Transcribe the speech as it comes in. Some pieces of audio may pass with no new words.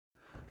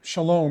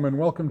Shalom and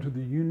welcome to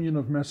the Union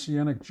of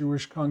Messianic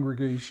Jewish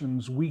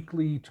Congregations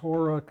weekly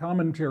Torah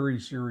commentary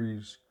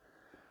series.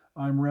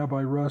 I'm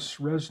Rabbi Russ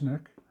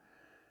Resnick,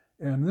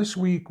 and this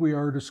week we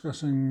are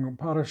discussing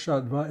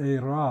Parashat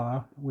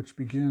Va'era, which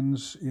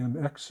begins in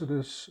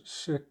Exodus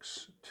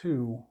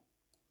 6:2.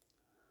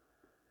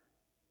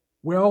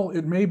 Well,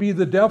 it may be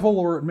the devil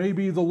or it may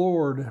be the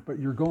Lord, but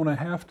you're going to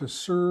have to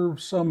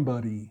serve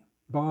somebody.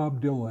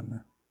 Bob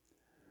Dylan.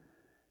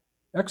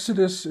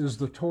 Exodus is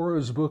the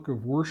Torah's book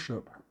of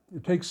worship.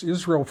 It takes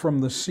Israel from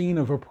the scene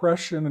of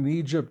oppression in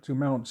Egypt to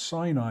Mount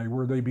Sinai,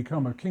 where they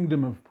become a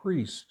kingdom of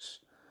priests,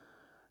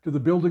 to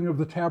the building of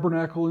the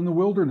tabernacle in the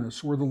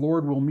wilderness, where the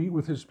Lord will meet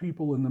with his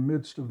people in the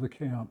midst of the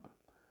camp.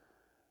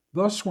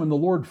 Thus, when the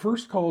Lord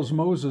first calls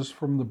Moses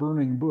from the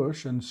burning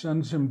bush and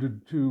sends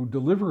him to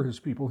deliver his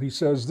people, he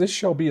says, "This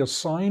shall be a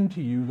sign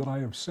to you that I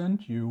have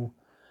sent you.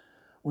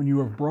 When you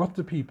have brought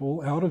the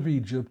people out of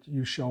Egypt,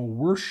 you shall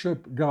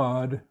worship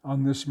God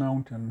on this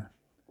mountain."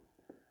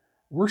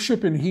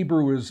 Worship in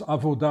Hebrew is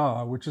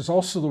avodah, which is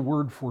also the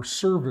word for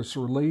service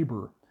or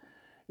labor.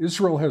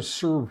 Israel has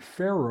served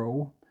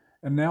Pharaoh,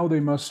 and now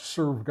they must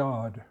serve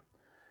God.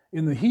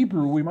 In the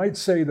Hebrew, we might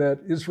say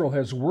that Israel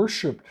has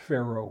worshiped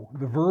Pharaoh.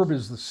 The verb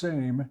is the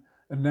same,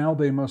 and now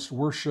they must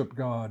worship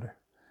God.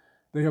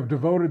 They have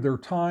devoted their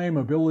time,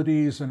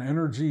 abilities, and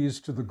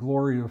energies to the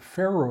glory of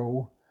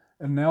Pharaoh,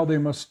 and now they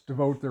must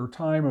devote their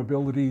time,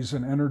 abilities,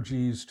 and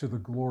energies to the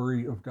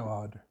glory of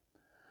God.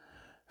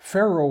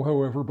 Pharaoh,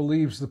 however,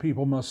 believes the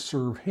people must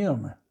serve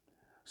him.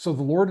 So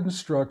the Lord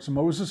instructs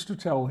Moses to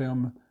tell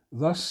him,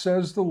 "Thus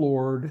says the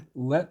Lord,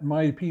 let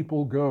my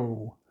people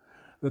go,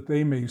 that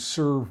they may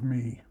serve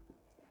me."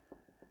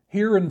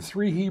 Here in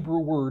 3 Hebrew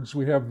words,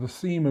 we have the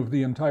theme of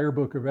the entire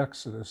book of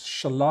Exodus,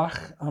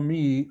 Shalach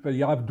ami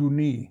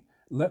v'yavduni,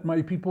 let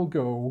my people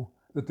go,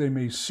 that they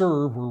may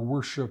serve or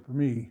worship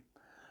me.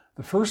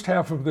 The first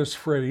half of this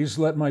phrase,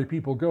 let my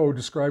people go,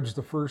 describes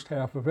the first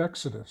half of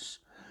Exodus,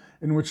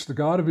 in which the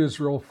God of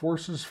Israel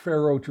forces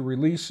Pharaoh to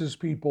release his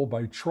people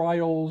by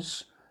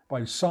trials,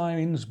 by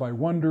signs, by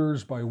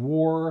wonders, by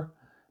war,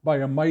 by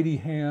a mighty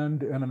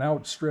hand and an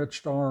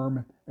outstretched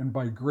arm, and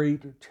by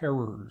great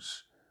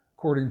terrors,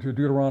 according to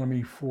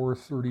Deuteronomy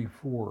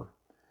 4:34.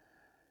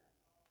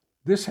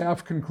 This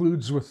half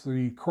concludes with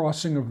the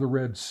crossing of the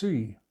Red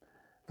Sea.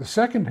 The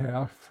second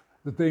half,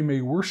 that they may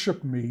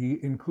worship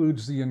me,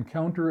 includes the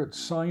encounter at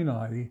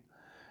Sinai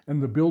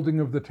and the building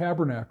of the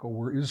tabernacle,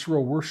 where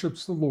Israel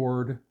worships the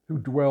Lord who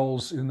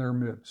dwells in their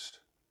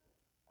midst.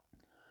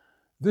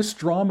 This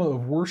drama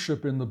of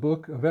worship in the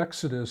book of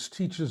Exodus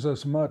teaches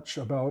us much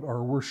about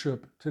our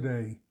worship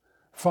today.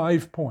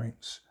 5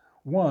 points.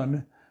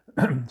 1,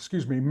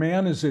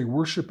 man is a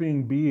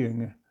worshiping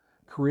being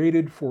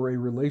created for a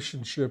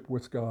relationship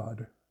with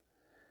God.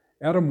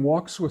 Adam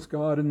walks with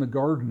God in the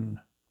garden,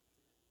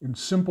 in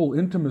simple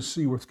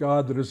intimacy with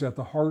God that is at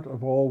the heart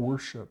of all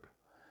worship.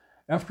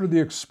 After the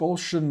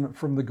expulsion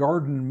from the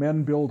garden,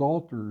 men build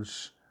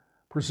altars,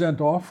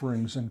 present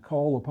offerings, and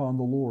call upon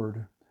the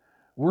Lord.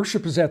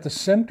 Worship is at the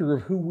center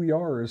of who we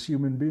are as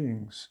human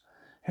beings.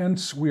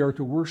 Hence, we are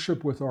to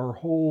worship with our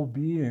whole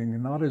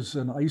being, not as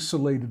an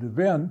isolated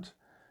event,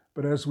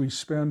 but as we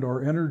spend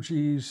our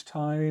energies,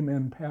 time,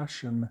 and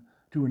passion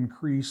to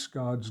increase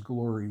God's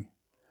glory.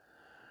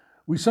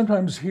 We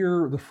sometimes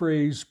hear the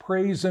phrase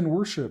praise and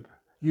worship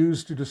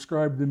used to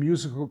describe the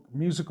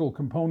musical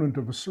component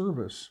of a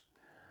service.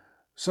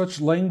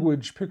 Such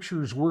language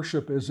pictures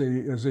worship as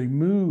a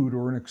mood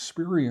or an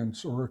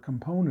experience or a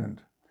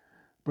component.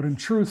 But in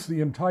truth, the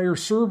entire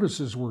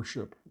service is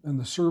worship, and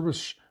the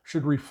service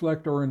should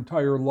reflect our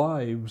entire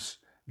lives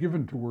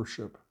given to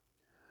worship.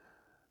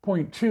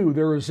 Point 2,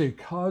 there is a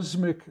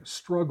cosmic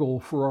struggle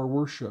for our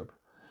worship.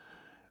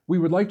 We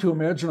would like to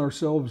imagine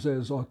ourselves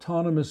as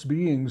autonomous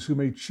beings who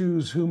may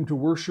choose whom to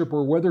worship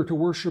or whether to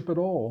worship at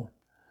all.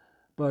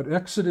 But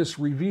Exodus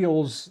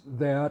reveals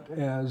that,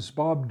 as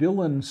Bob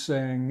Dylan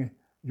sang,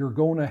 you're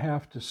going to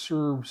have to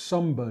serve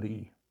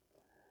somebody,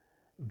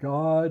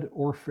 God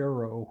or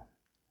Pharaoh.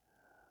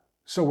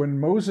 So when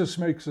Moses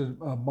makes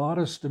a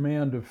modest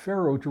demand of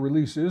Pharaoh to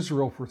release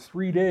Israel for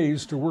 3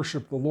 days to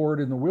worship the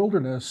Lord in the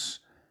wilderness,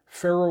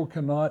 Pharaoh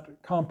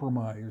cannot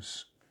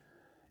compromise.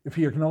 If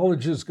he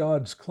acknowledges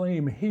God's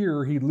claim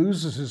here, he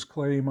loses his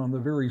claim on the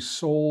very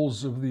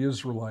souls of the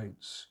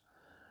Israelites.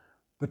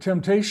 The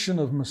temptation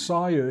of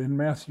Messiah in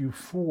Matthew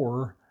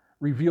 4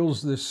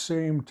 reveals this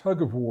same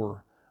tug of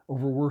war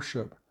over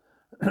worship.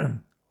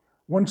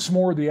 Once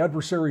more, the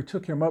adversary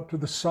took him up to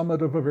the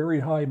summit of a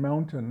very high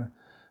mountain,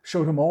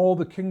 showed him all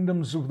the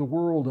kingdoms of the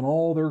world and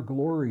all their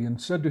glory,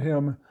 and said to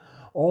him,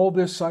 "All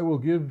this I will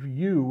give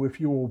you if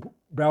you will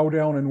bow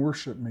down and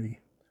worship me."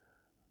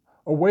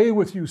 "Away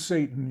with you,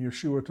 Satan,"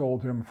 Yeshua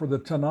told him, "for the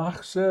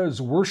Tanakh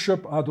says,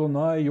 'Worship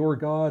Adonai your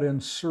God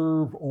and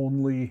serve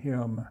only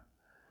him.'"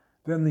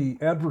 Then the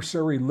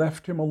adversary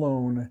left him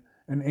alone,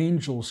 and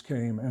angels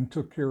came and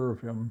took care of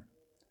him.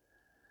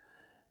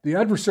 The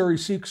adversary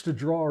seeks to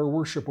draw our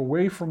worship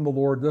away from the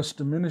Lord, thus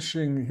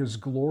diminishing his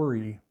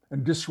glory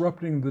and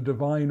disrupting the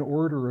divine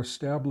order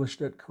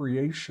established at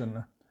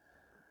creation.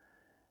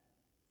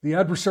 The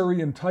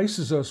adversary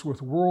entices us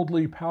with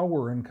worldly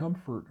power and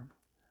comfort.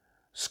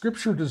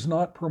 Scripture does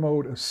not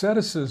promote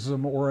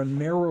asceticism or a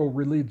narrow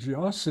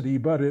religiosity,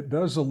 but it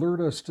does alert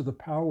us to the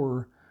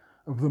power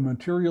of the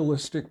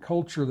materialistic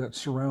culture that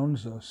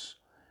surrounds us.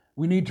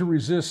 We need to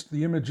resist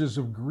the images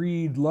of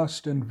greed,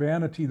 lust, and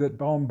vanity that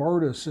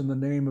bombard us in the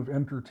name of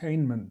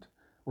entertainment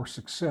or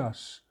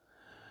success.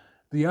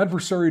 The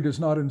adversary does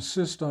not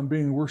insist on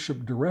being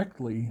worshiped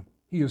directly.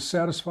 He is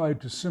satisfied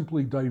to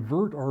simply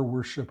divert our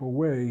worship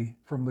away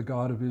from the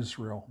God of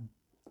Israel.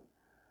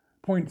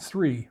 Point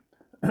 3.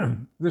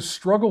 This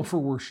struggle for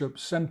worship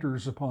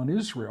centers upon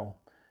Israel.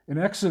 In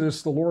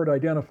Exodus, the Lord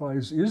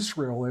identifies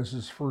Israel as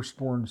his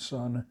firstborn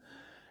son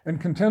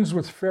and contends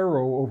with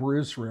Pharaoh over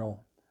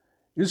Israel.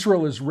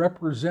 Israel is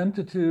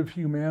representative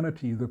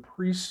humanity, the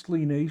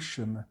priestly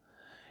nation.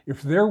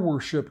 If their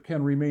worship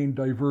can remain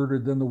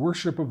diverted, then the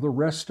worship of the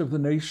rest of the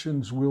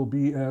nations will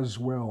be as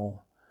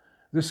well.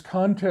 This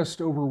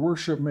contest over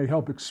worship may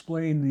help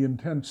explain the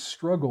intense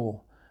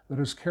struggle that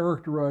has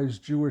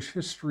characterized Jewish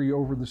history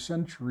over the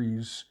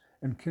centuries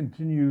and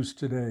continues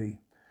today.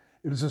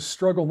 It is a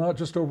struggle not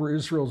just over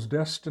Israel's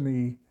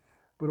destiny,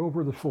 but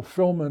over the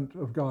fulfillment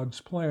of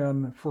God's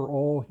plan for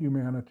all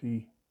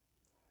humanity.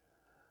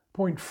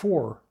 Point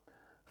 4,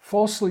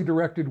 falsely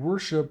directed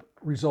worship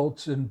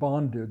results in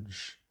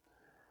bondage.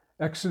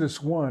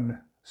 Exodus 1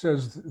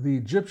 says the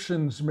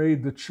Egyptians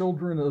made the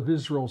children of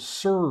Israel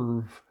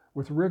serve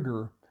with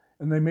rigor,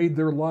 and they made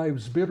their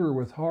lives bitter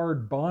with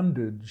hard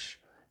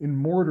bondage in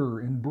mortar,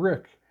 in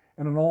brick,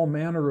 and in all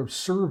manner of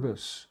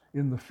service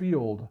in the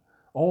field.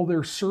 All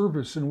their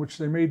service in which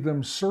they made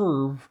them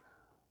serve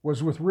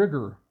was with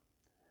rigor.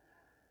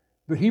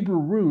 The Hebrew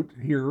root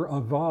here,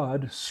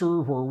 avad,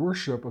 serve or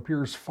worship,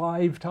 appears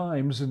 5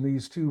 times in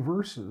these 2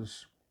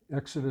 verses,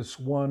 Exodus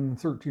 1,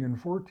 13 and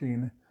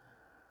 14,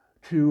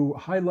 to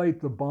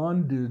highlight the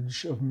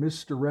bondage of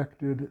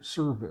misdirected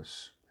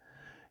service.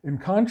 In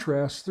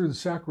contrast, through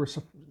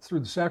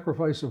the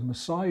sacrifice of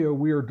Messiah,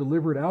 we are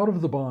delivered out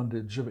of the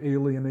bondage of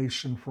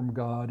alienation from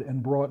God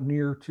and brought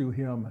near to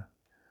him.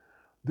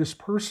 This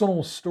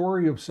personal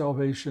story of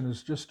salvation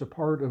is just a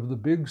part of the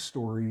big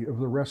story of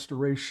the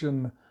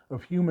restoration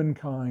of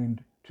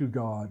humankind to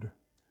God.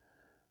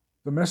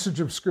 The message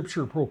of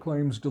Scripture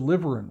proclaims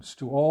deliverance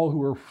to all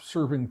who are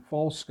serving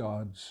false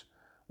gods,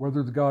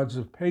 whether the gods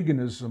of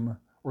paganism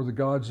or the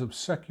gods of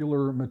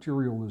secular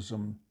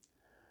materialism.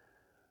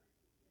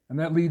 And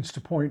that leads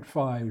to point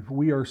 5.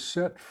 We are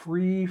set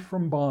free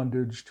from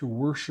bondage to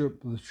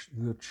worship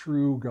the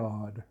true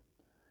God.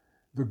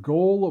 The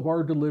goal of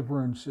our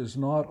deliverance is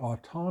not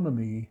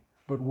autonomy,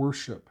 but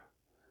worship.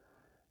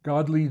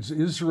 God leads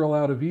Israel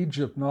out of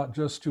Egypt not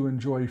just to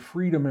enjoy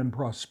freedom and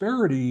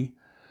prosperity,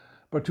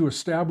 but to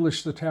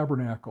establish the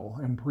tabernacle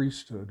and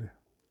priesthood.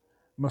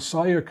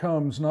 Messiah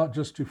comes not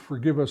just to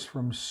forgive us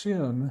from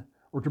sin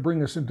or to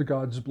bring us into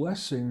God's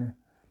blessing,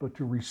 but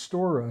to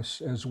restore us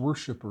as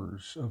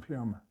worshipers of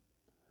him.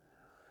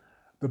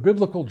 The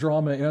biblical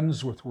drama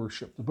ends with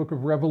worship. The book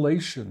of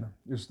Revelation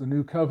is the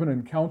New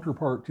Covenant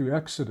counterpart to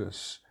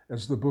Exodus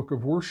as the book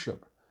of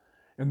worship.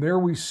 And there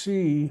we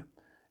see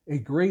a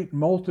great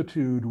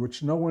multitude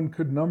which no one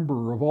could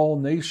number of all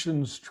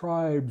nations,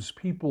 tribes,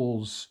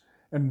 peoples,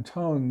 and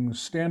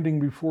tongues standing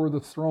before the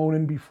throne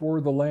and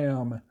before the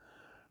Lamb,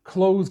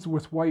 clothed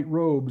with white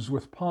robes,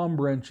 with palm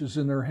branches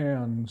in their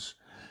hands,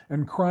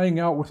 and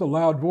crying out with a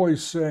loud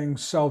voice, saying,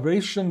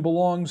 "Salvation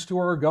belongs to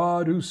our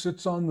God who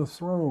sits on the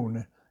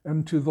throne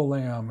and to the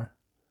Lamb."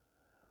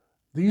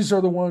 These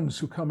are the ones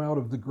who come out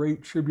of the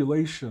great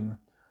tribulation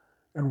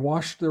and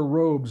washed their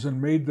robes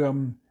and made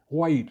them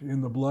white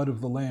in the blood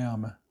of the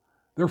Lamb.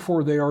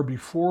 Therefore they are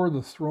before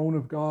the throne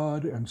of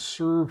God and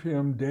serve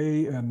him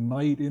day and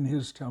night in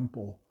his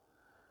temple.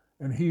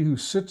 And he who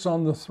sits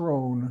on the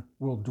throne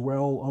will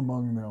dwell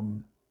among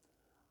them.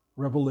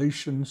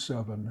 Revelation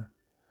 7.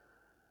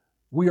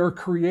 We are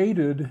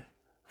created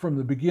from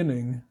the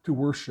beginning to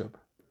worship,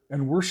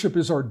 and worship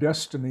is our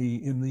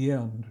destiny in the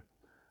end.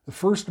 The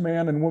first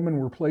man and woman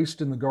were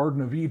placed in the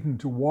Garden of Eden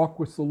to walk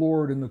with the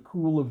Lord in the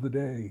cool of the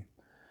day.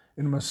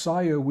 In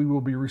Messiah, we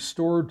will be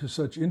restored to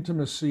such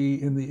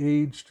intimacy in the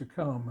age to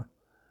come,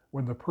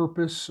 when the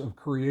purpose of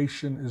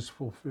creation is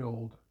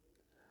fulfilled.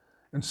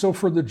 And so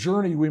for the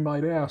journey, we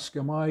might ask,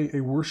 am I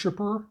a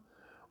worshiper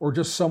or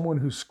just someone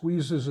who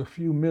squeezes a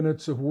few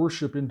minutes of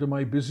worship into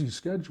my busy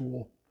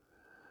schedule?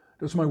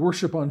 Does my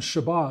worship on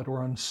Shabbat or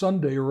on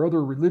Sunday or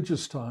other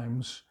religious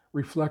times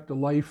reflect a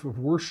life of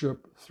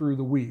worship through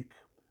the week?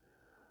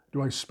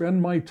 Do I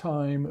spend my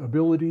time,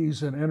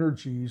 abilities, and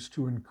energies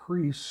to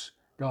increase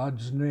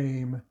God's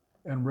name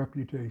and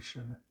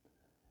reputation?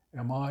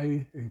 Am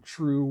I a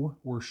true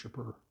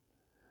worshiper?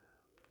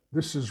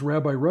 This is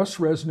Rabbi Russ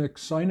Resnick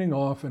signing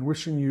off and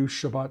wishing you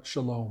Shabbat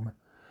Shalom.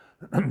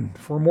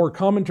 For more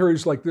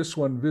commentaries like this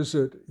one,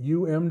 visit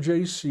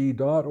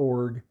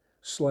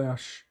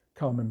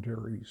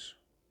umjc.org/commentaries.